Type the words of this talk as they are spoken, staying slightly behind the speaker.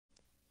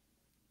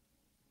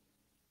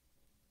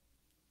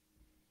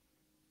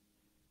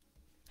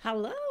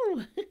Hello.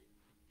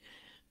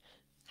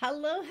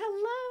 Hello,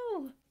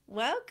 hello.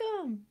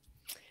 Welcome.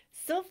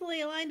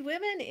 Soulfully Aligned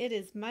Women. It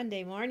is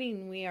Monday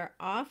morning. We are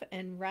off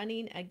and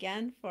running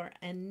again for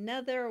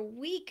another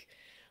week.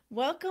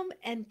 Welcome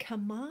and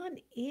come on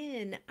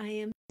in. I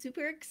am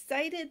super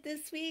excited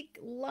this week.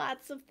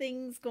 Lots of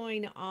things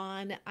going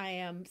on. I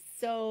am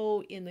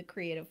so in the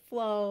creative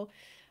flow.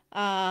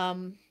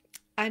 Um,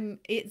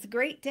 it's a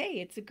great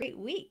day. It's a great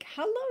week.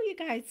 Hello, you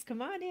guys.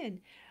 Come on in.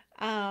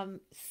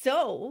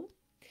 So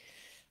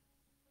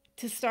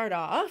to start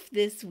off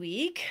this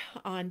week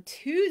on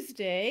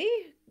Tuesday,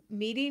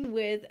 meeting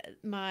with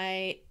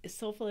my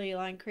Soulfully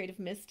Aligned Creative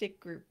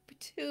Mystic Group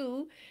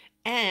 2,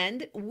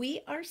 and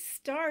we are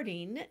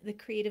starting the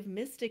Creative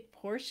Mystic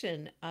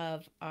portion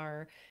of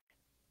our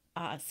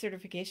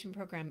certification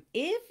program.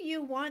 If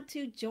you want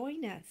to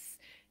join us,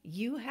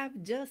 you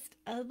have just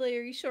a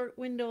very short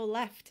window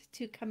left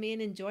to come in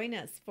and join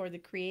us for the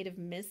Creative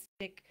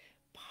Mystic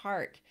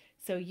part.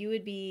 So you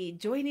would be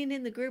joining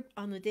in the group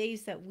on the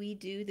days that we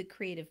do the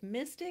Creative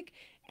Mystic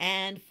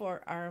and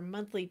for our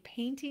monthly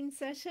painting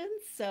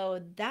sessions.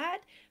 So that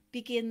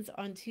begins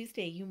on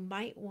Tuesday. You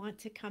might want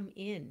to come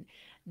in.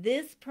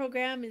 This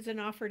program isn't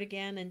offered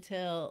again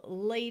until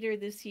later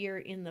this year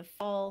in the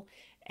fall.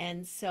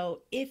 And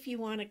so, if you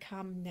want to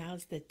come,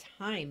 now's the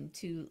time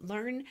to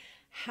learn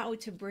how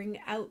to bring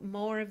out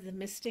more of the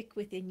mystic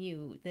within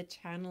you, the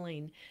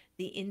channeling,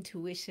 the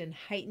intuition,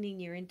 heightening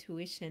your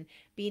intuition,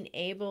 being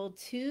able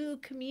to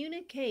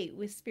communicate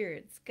with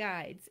spirits,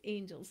 guides,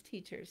 angels,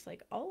 teachers,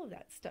 like all of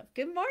that stuff.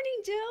 Good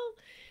morning,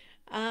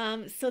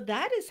 Jill. So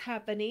that is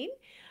happening.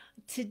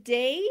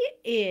 Today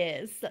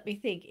is, let me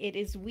think, it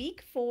is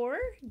week 4,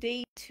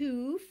 day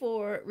 2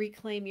 for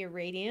Reclaim Your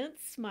Radiance,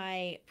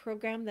 my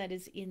program that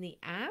is in the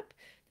app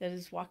that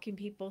is walking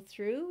people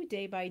through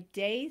day by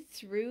day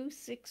through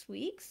 6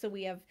 weeks. So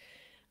we have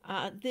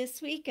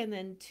this week and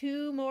then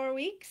 2 more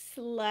weeks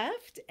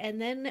left,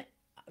 and then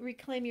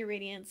Reclaim Your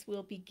Radiance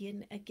will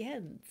begin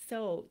again.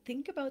 So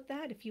think about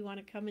that if you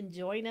want to come and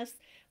join us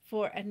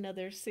for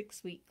another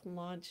 6-week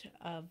launch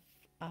of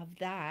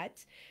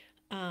that.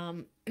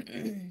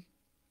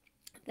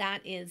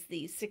 That is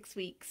the 6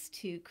 weeks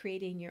to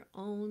creating your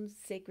own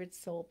sacred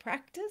soul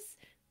practice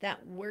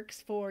that works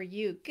for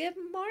you. Good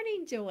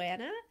morning,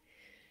 Joanna.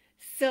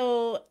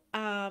 So,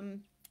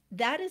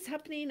 that is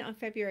happening on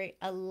February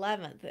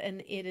 11th,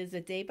 and it is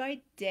a day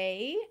by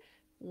day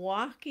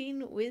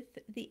walking with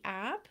the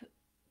app,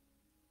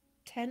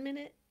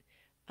 10-minute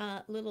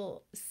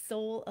little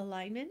soul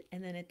alignment,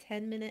 and then a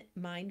 10-minute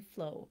mind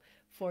flow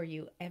for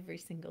you every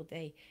single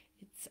day.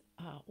 It's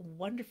a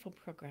wonderful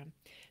program.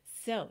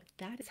 So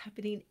that is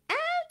happening.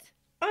 And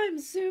I'm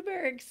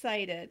super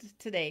excited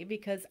today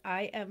because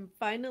I am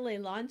finally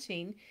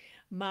launching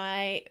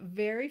my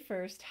very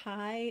first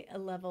high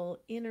level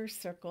inner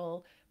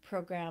circle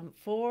program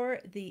for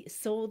the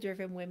soul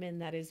driven women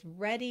that is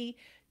ready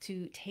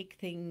to take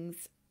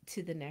things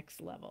to the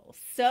next level.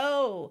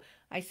 So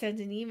I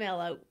sent an email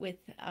out with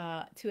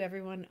to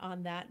everyone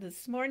on that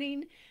this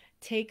morning.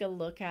 Take a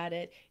look at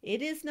it.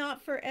 It is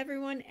not for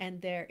everyone, and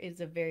there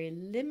is a very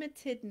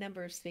limited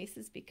number of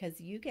spaces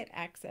because you get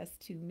access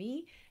to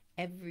me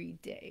every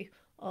day,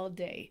 all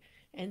day.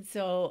 And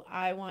so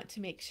I want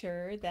to make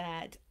sure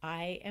that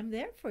I am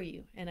there for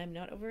you and I'm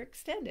not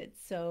overextended.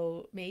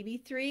 So maybe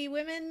 3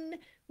 women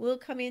will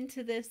come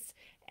into this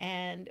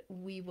and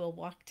we will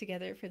walk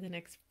together for the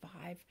next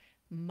 5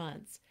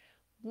 months.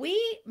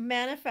 We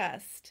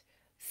manifest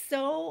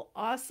so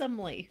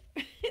awesomely.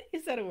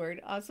 Is that a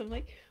word?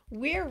 Awesomely.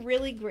 We're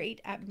really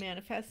great at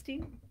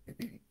manifesting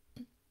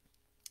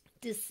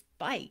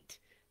despite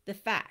the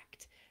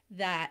fact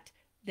that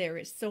there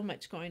is so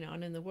much going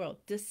on in the world,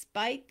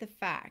 despite the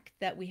fact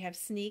that we have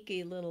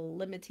sneaky little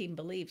limiting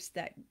beliefs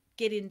that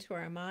get into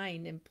our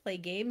mind and play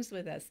games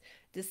with us,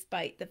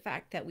 despite the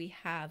fact that we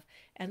have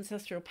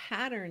ancestral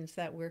patterns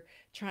that we're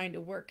trying to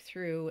work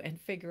through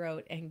and figure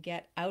out and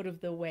get out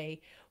of the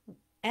way.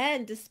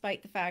 And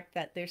despite the fact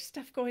that there's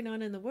stuff going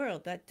on in the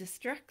world that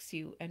distracts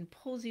you and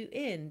pulls you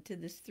into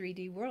this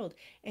 3D world,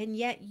 and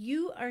yet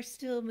you are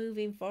still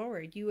moving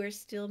forward, you are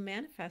still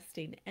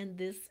manifesting, and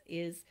this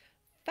is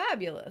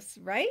fabulous,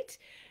 right?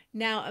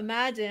 Now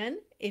imagine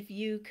if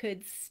you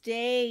could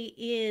stay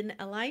in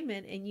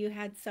alignment and you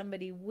had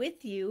somebody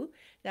with you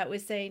that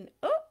was saying,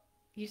 oh,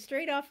 you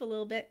strayed off a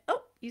little bit,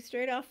 oh, you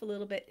strayed off a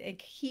little bit, and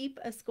keep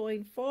us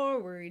going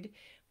forward.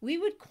 We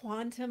would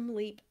quantum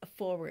leap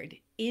forward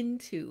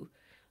into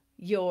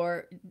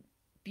your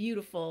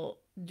beautiful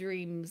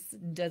dreams,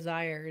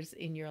 desires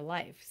in your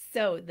life.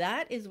 So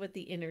that is what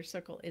the inner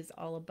circle is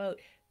all about.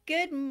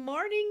 Good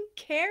morning,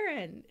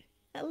 Karen.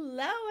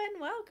 Hello and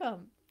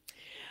welcome.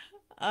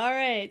 All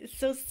right,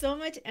 so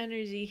much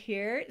energy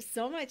here,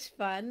 so much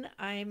fun.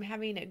 I'm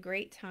having a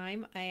great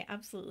time. I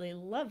absolutely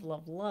love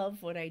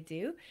what I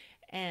do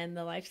and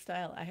the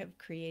lifestyle I have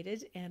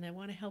created, and I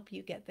want to help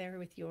you get there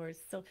with yours.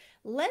 So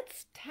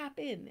let's tap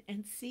in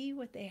and see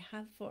what they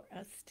have for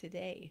us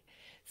today.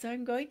 So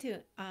I'm going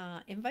to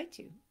invite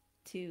you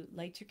to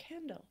light your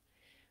candle,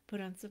 put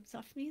on some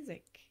soft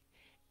music,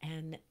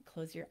 and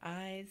close your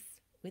eyes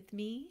with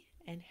me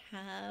and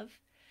have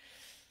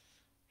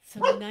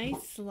some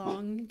nice,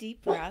 long,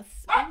 deep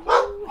breaths.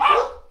 Ooh,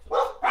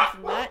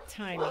 isn't that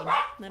timing?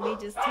 Let me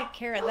just take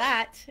care of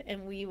that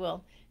and we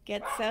will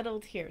get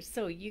settled here.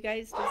 So you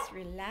guys just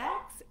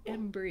relax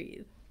and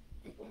breathe.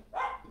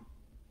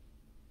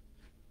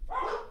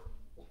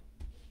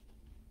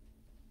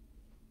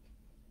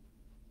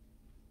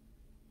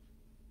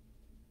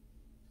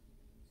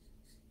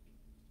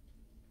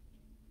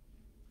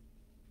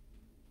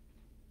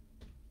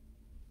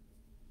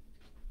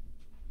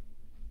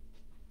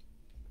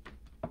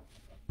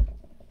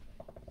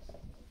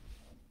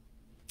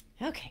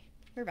 Okay,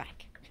 we're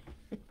back.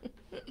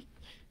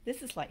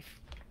 This is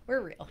life.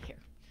 We're real here.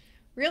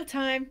 Real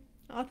time,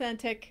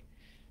 authentic.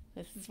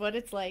 This is what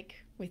it's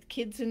like with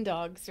kids and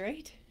dogs,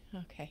 right?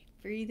 Okay,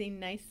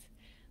 breathing nice,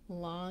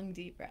 long,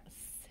 deep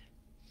breaths.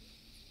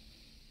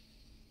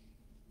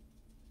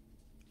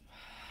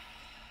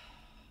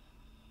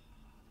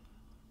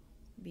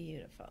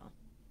 Beautiful.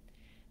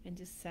 And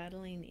just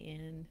settling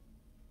in,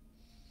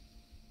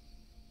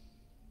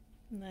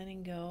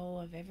 letting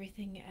go of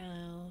everything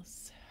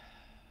else.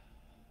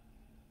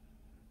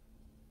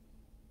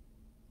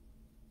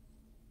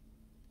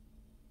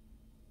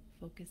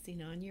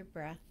 Focusing on your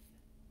breath.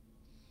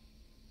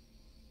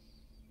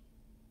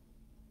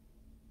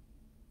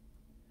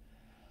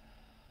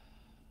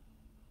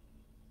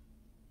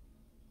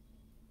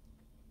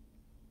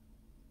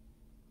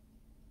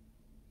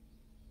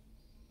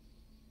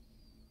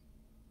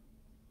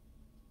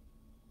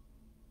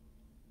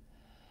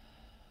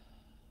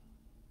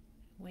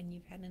 When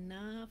you've had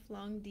enough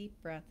long,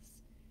 deep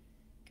breaths,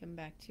 come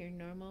back to your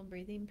normal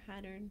breathing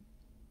pattern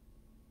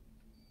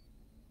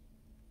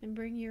and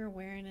bring your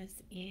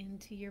awareness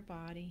into your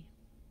body.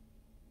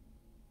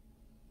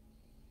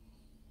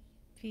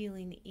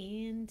 Feeling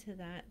into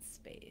that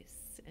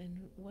space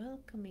and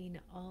welcoming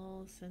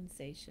all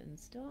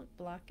sensations. Don't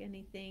block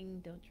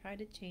anything, don't try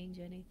to change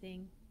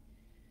anything.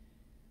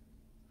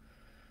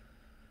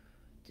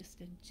 Just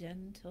a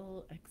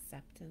gentle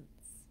acceptance.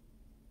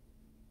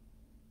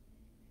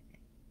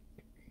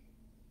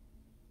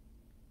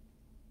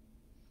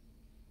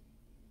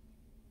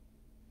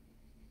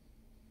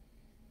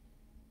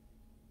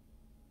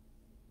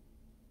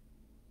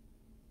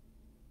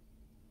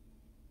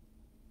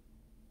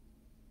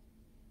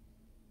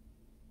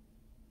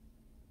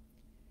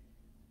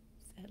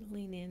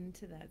 Settling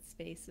into that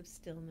space of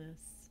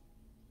stillness,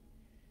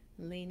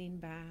 leaning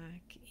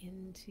back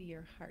into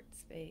your heart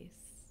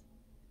space.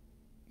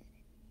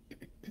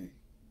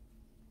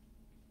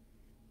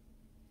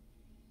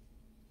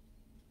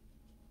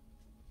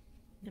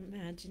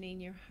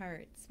 Imagining your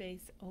heart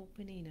space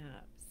opening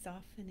up,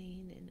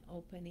 softening and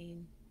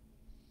opening.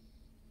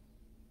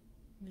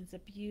 There's a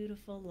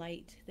beautiful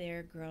light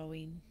there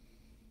growing.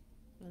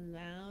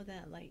 Allow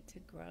that light to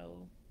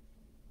grow,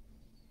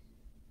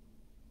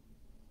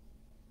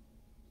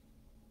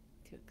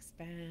 to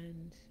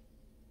expand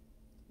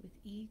with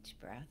each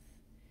breath.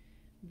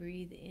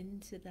 Breathe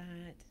into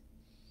that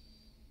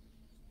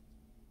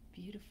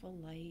beautiful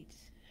light.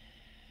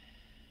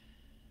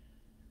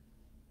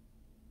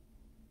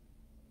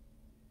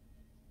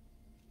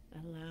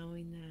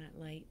 Allowing that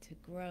light to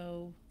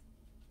grow,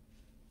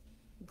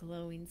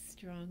 glowing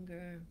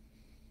stronger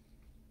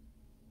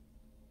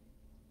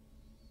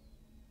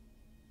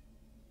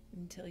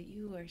until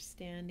you are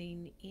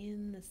standing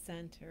in the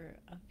center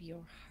of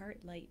your heart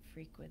light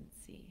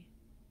frequency.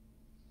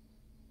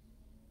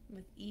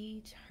 With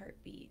each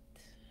heartbeat,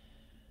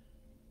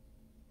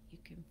 you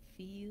can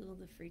feel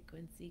the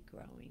frequency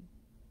growing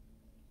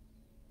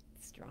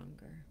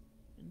stronger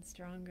and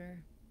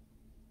stronger,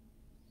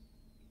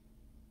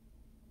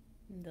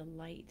 and the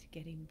light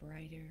getting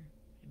brighter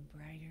and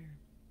brighter.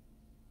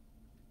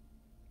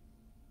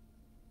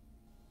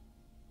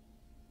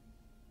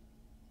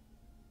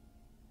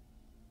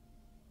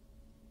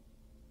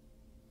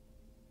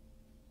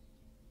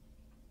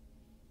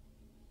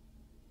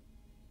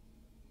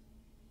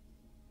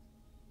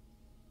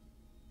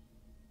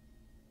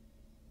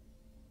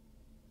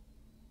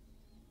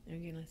 You're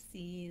going to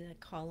see the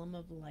column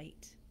of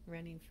light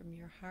running from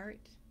your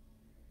heart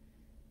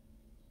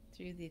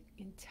through the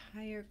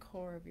entire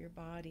core of your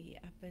body,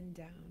 up and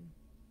down.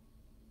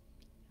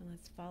 And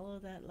let's follow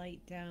that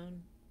light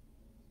down,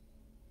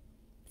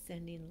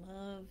 sending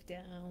love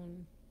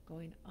down,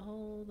 going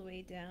all the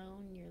way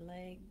down your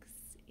legs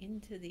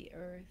into the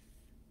earth,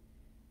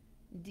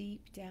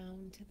 deep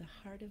down to the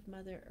heart of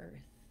Mother Earth,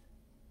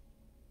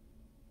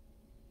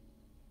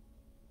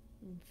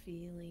 and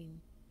feeling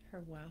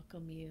her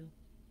welcome you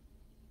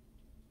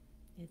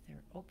with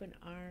her open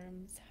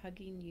arms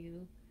hugging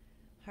you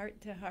heart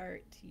to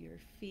heart. You're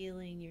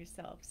feeling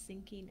yourself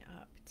sinking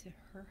up to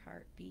her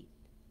heartbeat.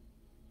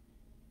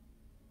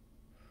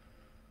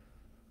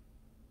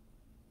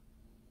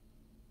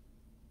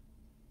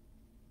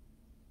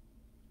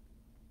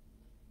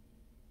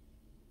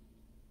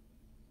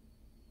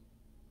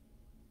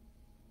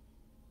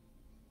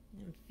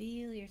 And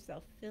feel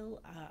yourself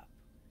fill up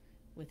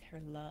with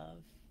her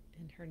love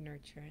and her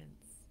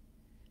nurturance,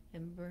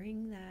 and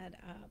bring that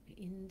up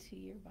into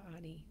your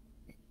body.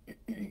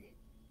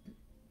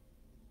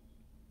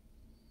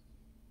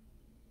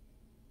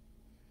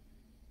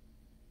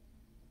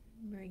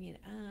 Bring it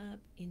up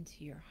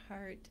into your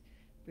heart.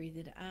 Breathe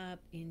it up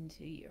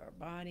into your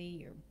body,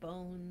 your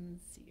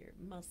bones, your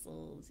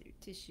muscles, your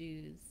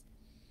tissues.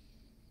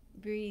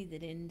 Breathe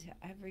it into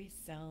every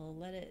cell.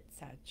 Let it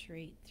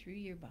saturate through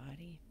your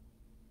body.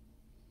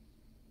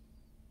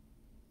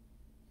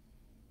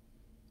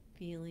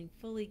 Feeling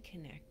fully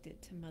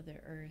connected to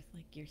Mother Earth,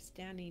 like you're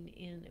standing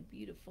in a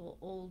beautiful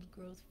old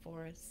growth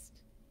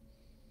forest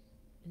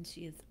and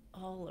she is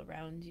all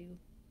around you.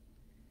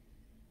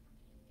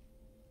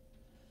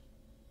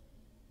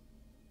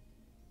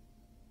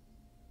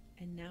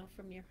 And now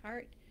from your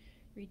heart,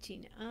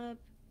 reaching up,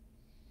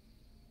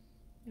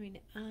 going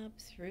up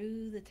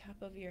through the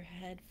top of your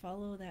head,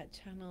 follow that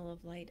channel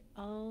of light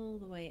all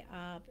the way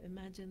up.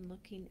 Imagine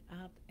looking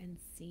up and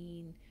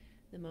seeing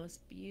the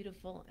most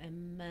beautiful,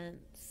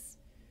 immense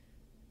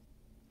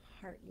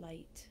heart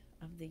light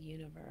of the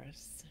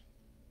universe.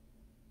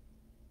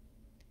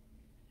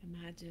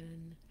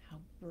 Imagine how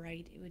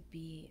bright it would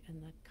be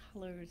and the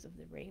colors of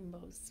the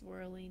rainbow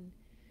swirling,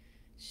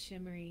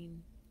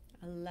 shimmering.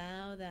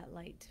 Allow that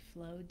light to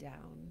flow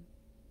down.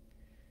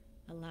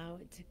 Allow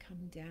it to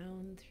come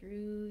down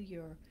through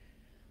your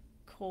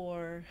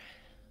core,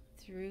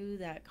 through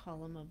that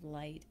column of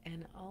light,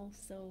 and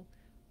also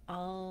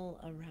all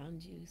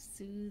around you,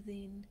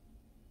 soothing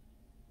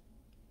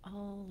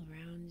all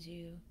around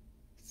you,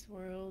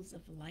 swirls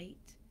of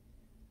light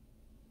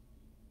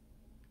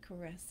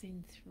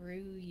caressing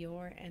through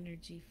your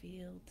energy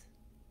field,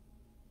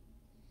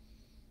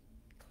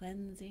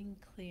 cleansing,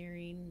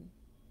 clearing,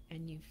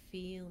 and you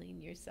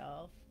feeling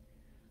yourself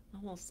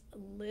almost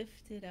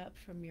lifted up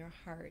from your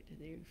heart.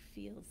 You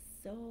feel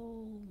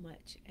so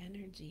much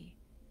energy,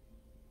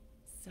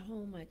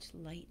 so much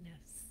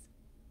lightness.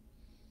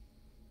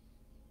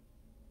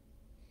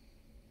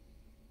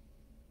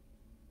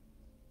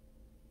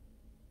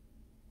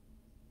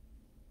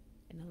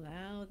 And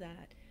allow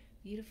that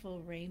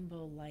beautiful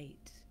rainbow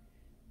light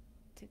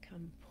to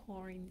come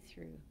pouring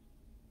through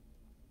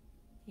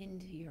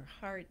into your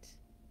heart.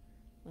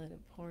 Let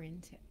it pour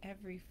into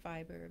every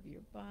fiber of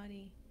your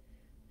body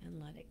and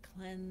let it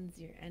cleanse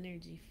your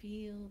energy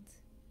field.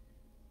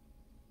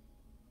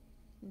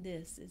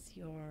 This is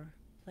your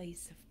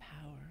place of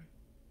power.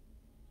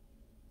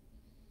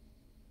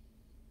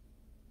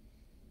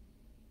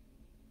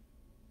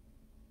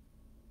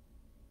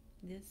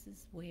 This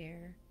is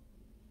where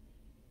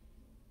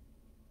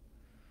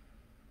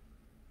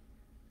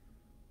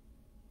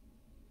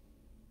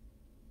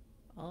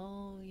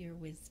all your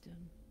wisdom,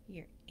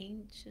 your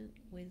ancient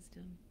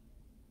wisdom,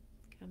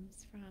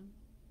 comes from.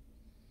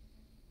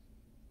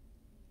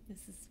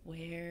 This is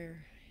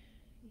where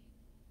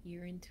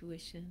your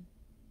intuition,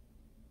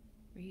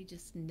 where you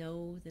just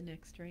know the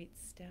next right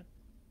step.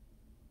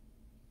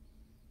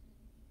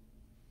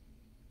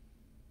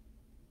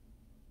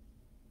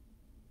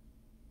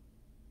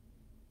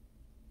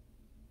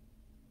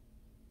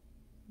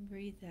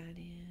 Breathe that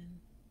in,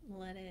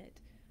 let it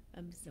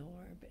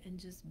absorb, and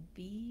just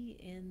be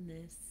in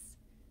this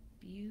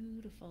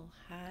beautiful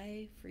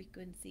high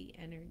frequency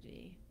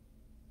energy.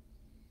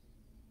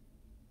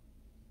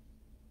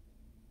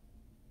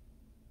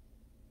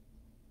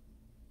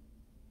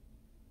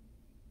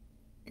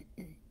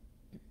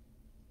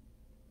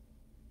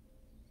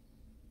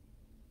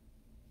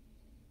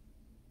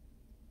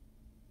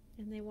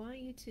 And they want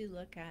you to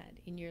look at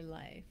in your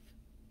life.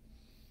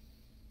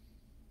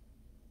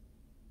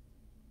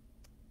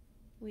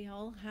 We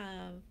all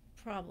have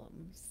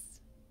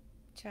problems,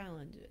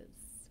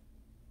 challenges.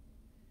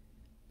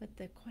 But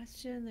the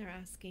question they're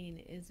asking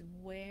is,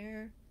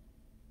 where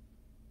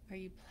are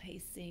you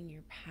placing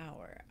your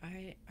power?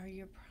 Are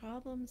your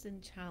problems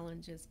and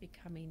challenges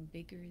becoming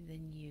bigger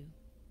than you?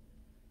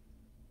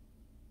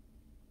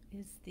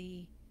 Is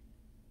the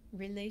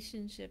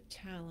relationship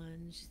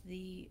challenge,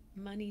 the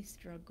money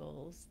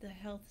struggles, the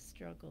health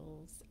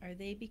struggles, are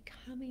they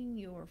becoming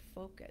your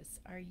focus?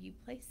 Are you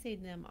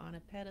placing them on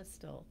a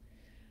pedestal?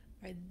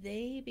 Are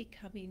they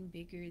becoming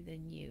bigger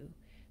than you?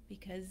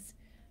 Because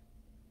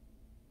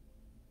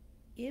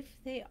if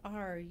they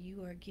are,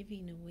 you are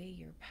giving away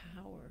your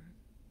power.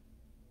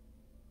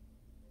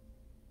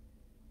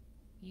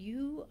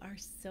 You are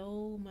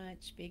so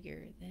much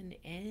bigger than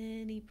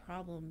any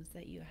problems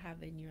that you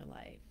have in your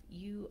life.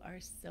 You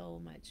are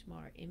so much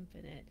more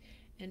infinite.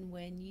 And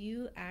when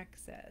you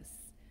access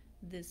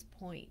this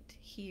point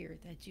here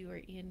that you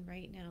are in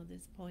right now,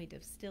 this point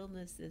of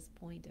stillness, this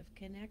point of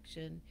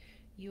connection,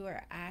 you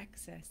are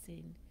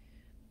accessing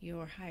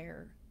your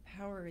higher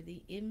power,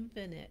 the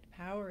infinite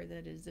power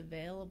that is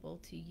available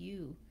to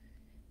you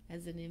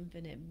as an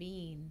infinite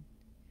being.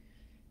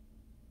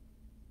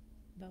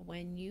 But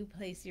when you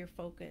place your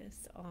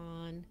focus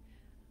on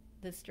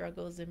the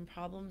struggles and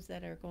problems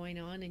that are going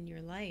on in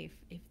your life,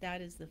 if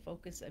that is the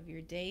focus of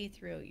your day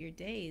throughout your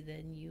day,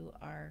 then you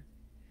are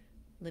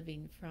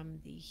living from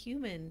the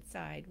human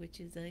side, which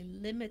is a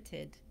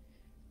limited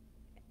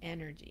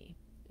energy,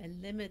 a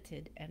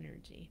limited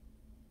energy.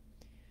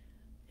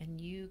 And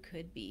you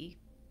could be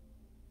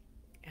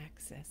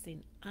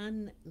accessing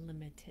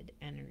unlimited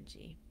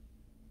energy.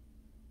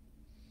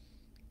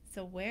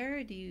 So,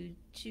 where do you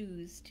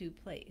choose to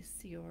place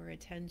your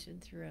attention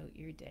throughout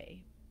your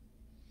day?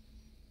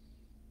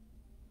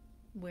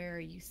 Where are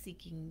you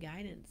seeking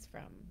guidance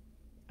from?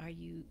 Are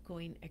you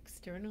going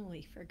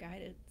externally for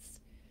guidance?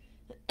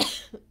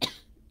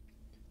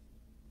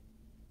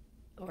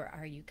 Or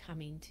are you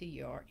coming to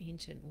your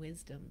ancient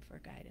wisdom for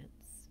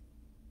guidance?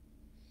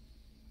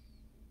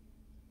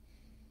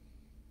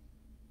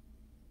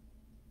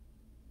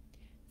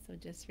 So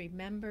just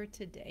remember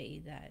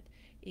today that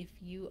if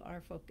you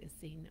are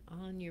focusing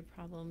on your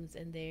problems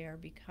and they are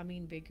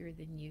becoming bigger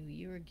than you,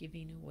 you are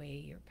giving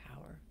away your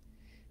power.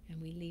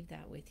 And we leave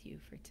that with you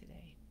for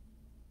today.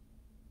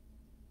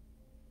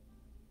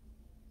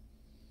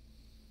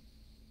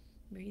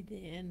 Breathe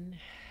in.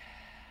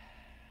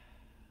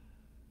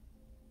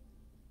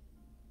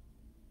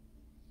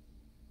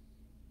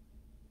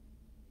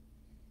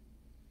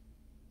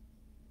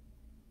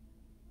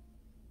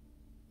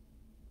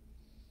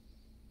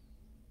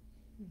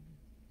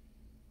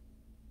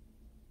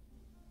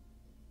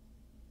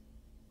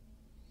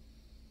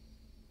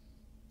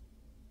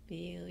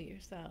 Feel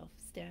yourself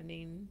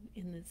standing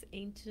in this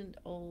ancient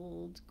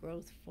old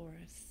growth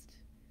forest,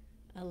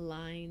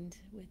 aligned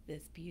with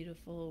this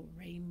beautiful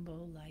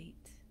rainbow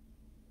light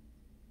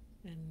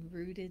and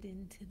rooted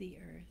into the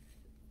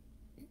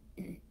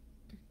earth,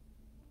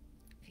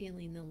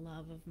 feeling the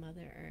love of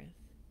Mother Earth.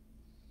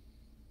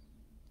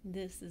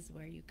 This is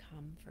where you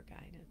come for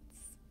guidance.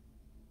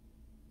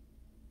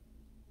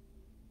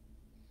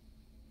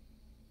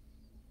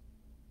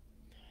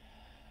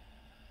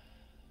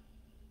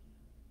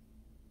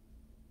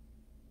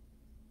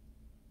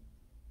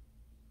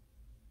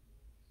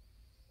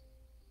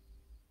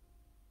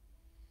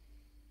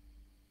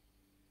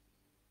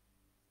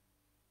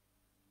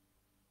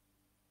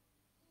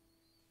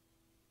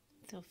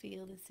 So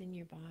feel this in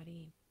your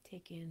body.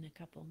 Take in a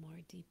couple more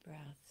deep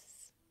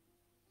breaths.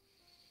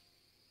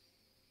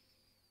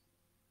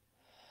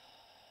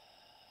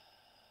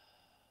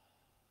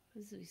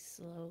 As we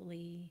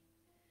slowly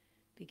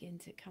begin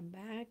to come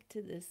back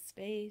to this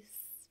space,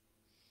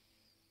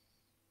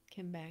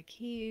 come back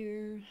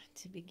here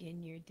to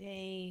begin your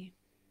day.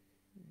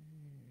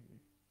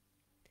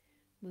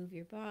 Move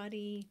your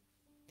body,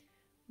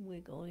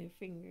 wiggle your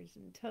fingers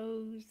and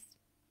toes,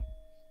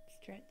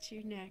 stretch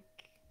your neck,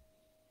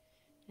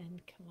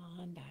 and come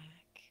on back.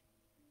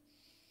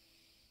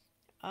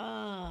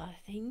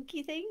 Thank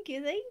you, thank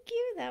you, thank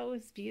you. That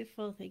was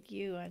beautiful. Thank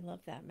you. I love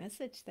that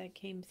message that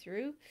came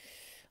through.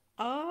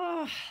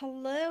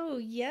 Hello.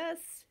 Yes.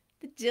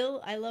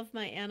 Jill, I love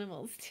my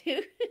animals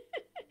too.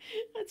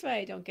 That's why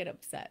I don't get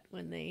upset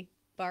when they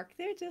bark.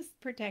 They're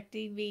just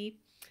protecting me.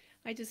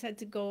 I just had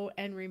to go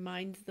and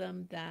remind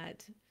them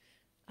that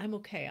I'm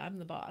okay. I'm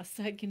the boss.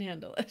 I can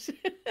handle it.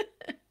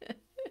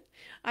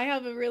 I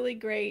have a really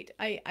great,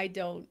 I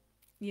don't,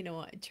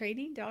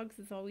 training dogs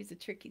is always a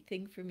tricky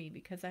thing for me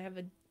because I have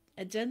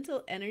a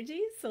gentle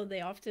energy, so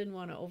they often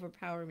want to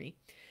overpower me.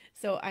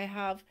 So I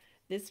have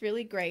this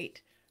really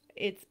great,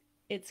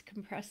 it's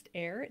compressed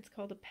air. It's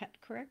called a pet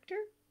corrector.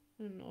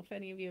 I don't know if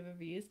any of you have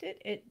ever used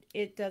it.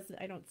 It doesn't,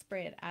 I don't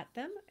spray it at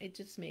them. It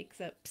just makes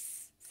a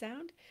psst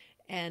sound,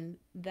 and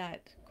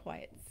that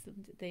quiets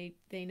them.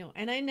 They know.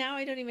 And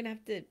I don't even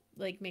have to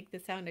like make the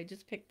sound. I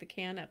just pick the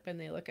can up and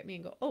they look at me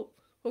and go, "Oh,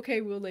 okay,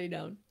 we'll lay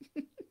down."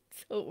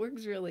 So it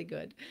works really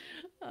good.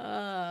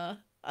 Oh,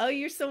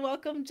 you're so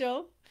welcome,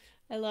 Joe.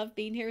 I love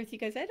being here with you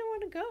guys. I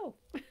don't want to go.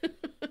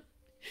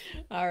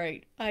 All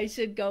right, I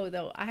should go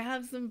though. I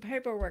have some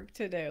paperwork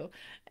to do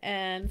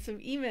and some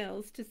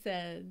emails to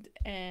send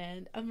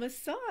and a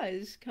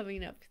massage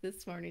coming up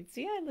this morning.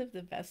 See, I live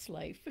the best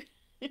life.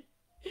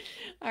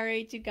 All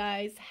right, you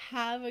guys,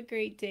 have a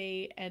great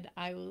day and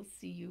I will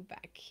see you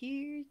back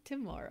here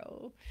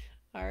tomorrow.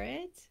 All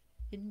right,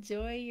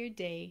 enjoy your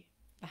day.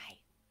 Bye.